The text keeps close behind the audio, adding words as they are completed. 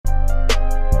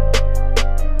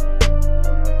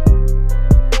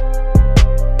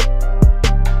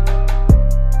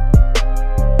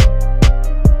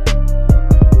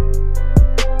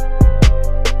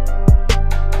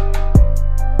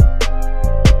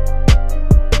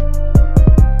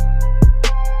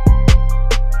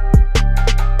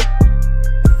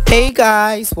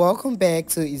Guys, welcome back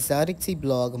to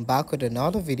Exoticteablog. I'm back with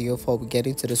another video. Before we get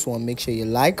into this one, make sure you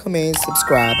like, comment,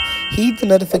 subscribe, hit the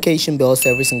notification bell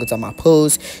so every single time I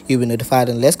post you'll be notified.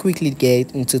 And let's quickly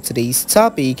get into today's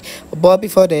topic. But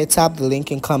before that, tap the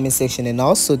link in comment section and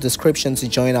also description to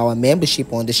join our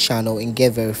membership on this channel and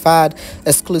get verified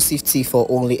exclusive tea for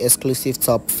only exclusive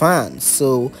top fans.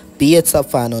 So be a top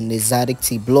fan on the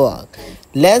Exoticteablog.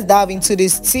 Let's dive into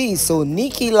this tea. So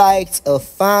Nicki liked a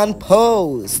fan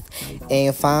post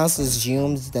and fans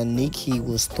assumed that Nicki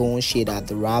was throwing shit at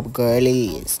the rap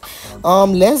girlies.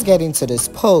 Let's get into this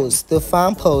post. The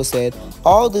fan posted,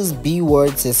 "All these B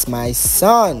words is my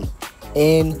son,"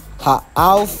 and her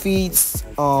outfits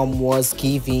was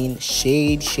giving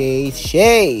shade.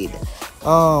 She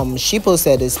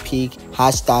posted this pic,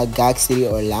 hashtag Gag City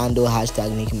Orlando,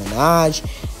 hashtag Nicki Minaj,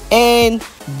 and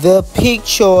the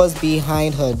pictures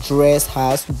behind her dress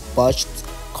has botched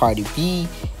Cardi B,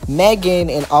 Megan,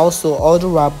 and also other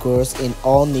rap girls in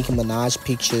all Nicki Minaj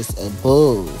pictures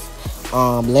above.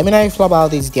 Let me know if you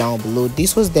about this down below.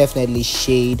 This was definitely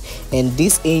shade, and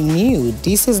this ain't new.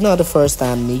 This is not the first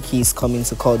time Nicki is coming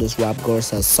to call those rap girls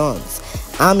her sons.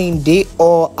 I mean, they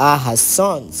all are her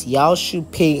sons. Y'all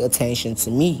should pay attention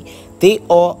to me. They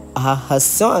all are her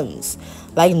sons.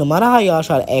 Like, no matter how y'all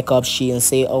try to act up shit and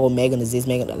say, "Oh, Megan is this,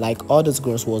 Megan," like, all those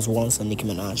girls was once a Nicki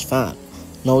Minaj fan.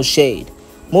 No shade.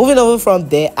 Moving over from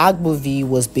there, Agbo V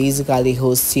was basically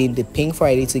hosting the Pink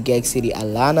Friday to Gag City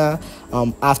Atlanta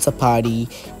after party,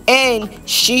 and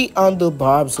she and the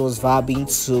Barbs was vibing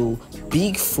to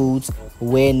Bigfoot,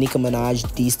 where Nicki Minaj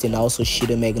dissed and also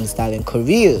shitted Megan Thee Stallion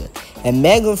career. And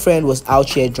Megan's friend was out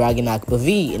here dragging Agbo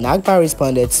V, and Agbo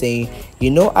responded saying,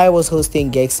 "You know, I was hosting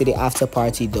Gag City after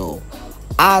party though."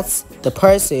 Ask the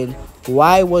person,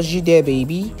 "Why was you there,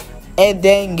 baby?" And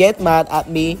then get mad at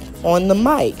me on the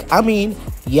mic. I mean,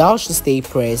 y'all should stay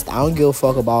pressed. I don't give a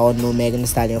fuck about no Megan Thee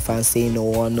Stallion fans saying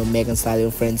no Megan Thee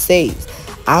Stallion friend says.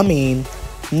 I mean,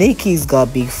 Nicki's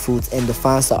got big foot and the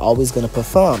fans are always gonna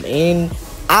perform. And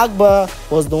Agba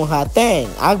was doing her thing.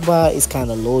 Agba is kind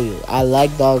of loyal. I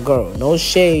like that girl. No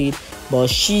shade. But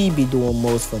she be doing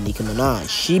most for Nicki Minaj.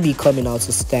 She be coming out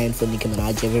to stand for Nicki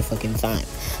Minaj every fucking time.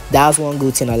 That's one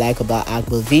good thing I like about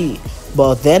Agba V.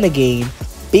 But then again,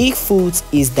 Bigfoot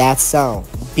is that sound.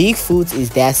 Bigfoot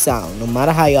is that sound. No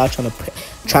matter how y'all trying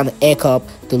to act up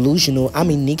delusional, I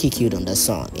mean, Nicki killed on that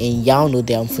song, and y'all know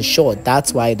them for sure.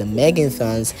 That's why the Megan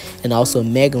fans and also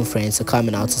Megan friends are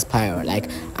coming out to spiral. Like,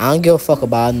 I don't give a fuck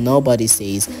about nobody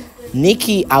says.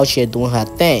 Nicki out here doing her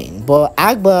thing, but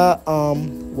Agba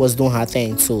was doing her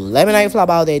thing too. Let me know if you feel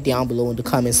about that down below in the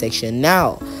comment section.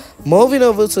 Now, moving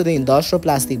over to the industrial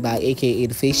plastic bag, aka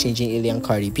the face changing alien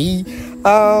Cardi B.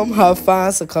 Her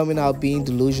fans are coming out being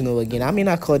delusional again. I mean,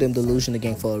 I call them delusional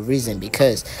again for a reason,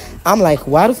 because I'm like,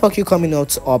 why the fuck you coming out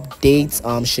to update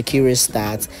Shakira's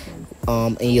stats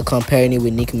and you're comparing it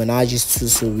with Nicki Minaj's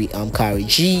tussle with Cardi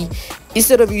G?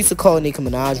 Instead of you to call Nicki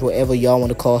Minaj whatever y'all want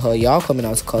to call her, y'all coming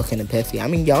out to call Kenneth Pethy. I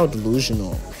mean, y'all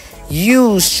delusional.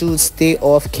 You should stay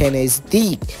off Kenneth's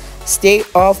dick. Stay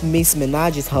off Miss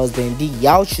Minaj's husband D.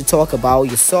 Y'all should talk about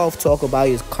yourself, talk about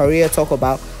your career, talk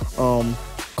about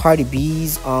Cardi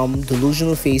B's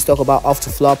delusional face, talk about Off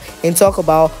the Flop, and talk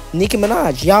about Nicki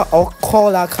Minaj. Y'all all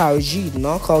call out Cardi G, do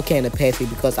not call Kenneth Pethy,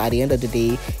 because at the end of the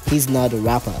day, he's not a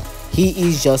rapper. He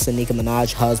is just a Nicki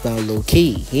Minaj husband,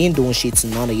 low-key. He ain't doing shit to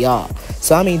none of y'all.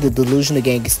 So, I mean, the delusional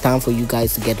gang, it's time for you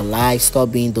guys to get alive.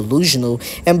 Stop being delusional.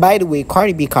 And by the way,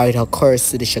 Cardi B carried her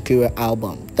curse to the Shakira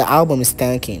album. The album is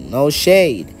tanking. No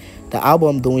shade. The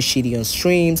album doing shitty on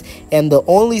streams. And the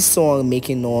only song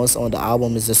making noise on the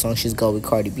album is the song she's got with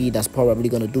Cardi B. That's probably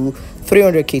going to do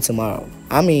 300K tomorrow.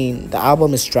 I mean, the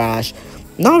album is trash.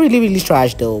 Not really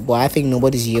trash though, but I think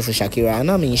nobody's here for Shakira, and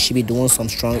I mean, she be doing some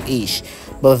strong-ish.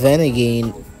 But then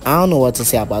again, I don't know what to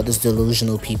say about these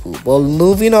delusional people. But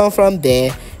moving on from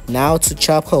there, now to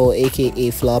Chop Hole,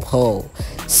 aka Flop Hole.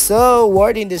 So,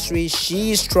 word industry,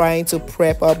 she's trying to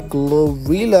prep up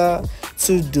Glorilla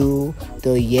to do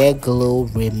the Yeah Glow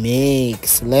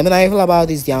remix. Let me know how you feel about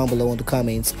this down below in the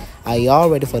comments. Are y'all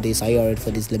ready for this? Are y'all ready for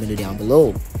this? Let me know down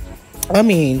below. I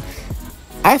mean,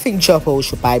 I think Chop Hole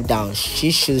should pipe down.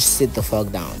 She should sit the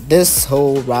fuck down. This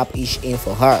whole rap is in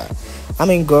for her. I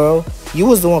mean, girl, you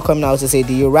was the one coming out to say,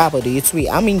 "Do you rap or do you tweet?"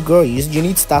 I mean, girl, you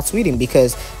need to start tweeting,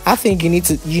 because I think you need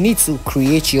to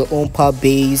create your own pop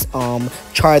base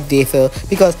chart data,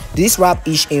 because this rap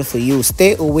is in for you.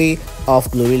 Stay away off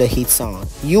Glorilla hit song.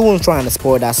 You won't trying to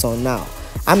spoil that song now.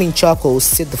 I mean, Chop Hole,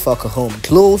 sit the fuck at home.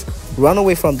 Close, run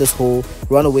away from this hole,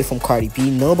 run away from Cardi B.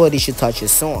 Nobody should touch your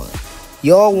song.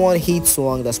 Your one hit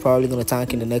song that's probably gonna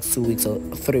tank in the next 2 weeks or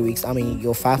 3 weeks. I mean,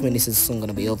 your 5 minutes is soon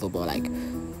gonna be over, but like,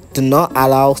 Do not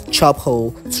allow chop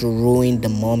hole to ruin the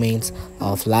moment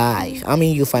of life. I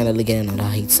mean, you finally get another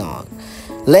hit song.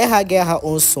 Let her get her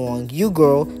own song. You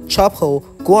girl, chop hole,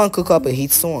 go and cook up a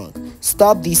hit song.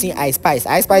 Stop dissing Ice Spice.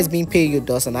 Ice Spice being paid your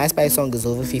dust, and Ice Spice song is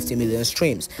over 50 million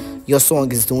streams. Your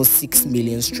song is doing 6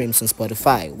 million streams on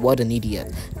Spotify. What an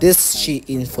idiot. This shit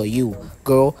in for you.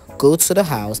 Girl, go to the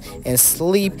house and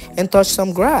sleep and touch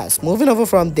some grass. Moving over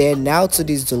from there now to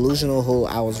this delusional hole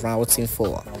I was routing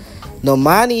for.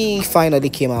 Normani finally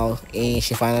came out and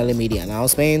she finally made the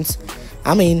announcement.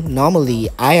 I mean, normally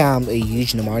I am a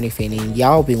huge Normani fan, and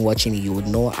y'all been watching me, you would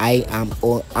know I am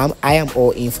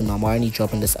all in for Normani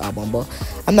dropping this album. But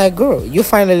I'm like, girl, you're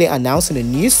finally announcing a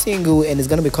new single, and it's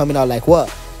gonna be coming out like what,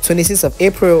 26th of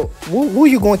April. Who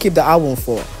you gonna keep the album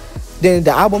for? Then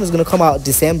the album is gonna come out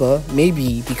December,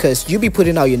 maybe, because you be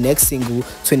putting out your next single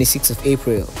 26th of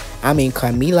April. I mean,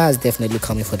 Camila is definitely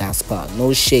coming for that spot.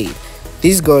 No shade.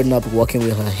 This girl not working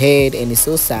with her head, and it's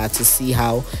so sad to see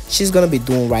how she's gonna be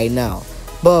doing right now.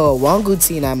 But one good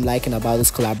thing I'm liking about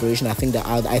this collaboration, I think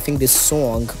this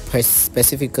song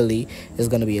specifically is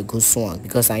gonna be a good song,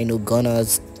 because I know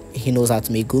Gunna's, he knows how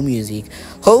to make good music.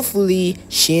 Hopefully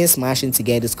she ain't smashing to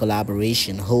get this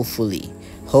collaboration. Hopefully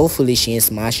she ain't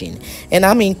smashing. And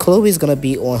I mean, Chloe's gonna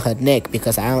be on her neck,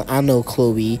 because I know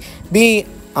Chloe being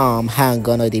her and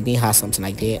Gunna, they been have something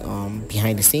like that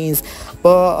behind the scenes.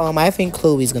 But I think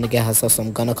Chloe's gonna get herself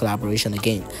some Gunna collaboration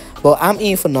again. But I'm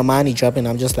in for Normani dropping.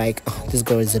 I'm just like, oh, this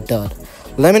girl is a dud.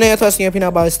 Let me know your thoughts and your opinion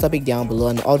about this topic down below,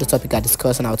 and all the topic I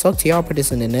discussed, and I'll talk to y'all pretty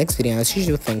soon in the next video. As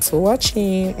usual, thanks for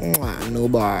watching. Mwah, no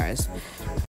bars.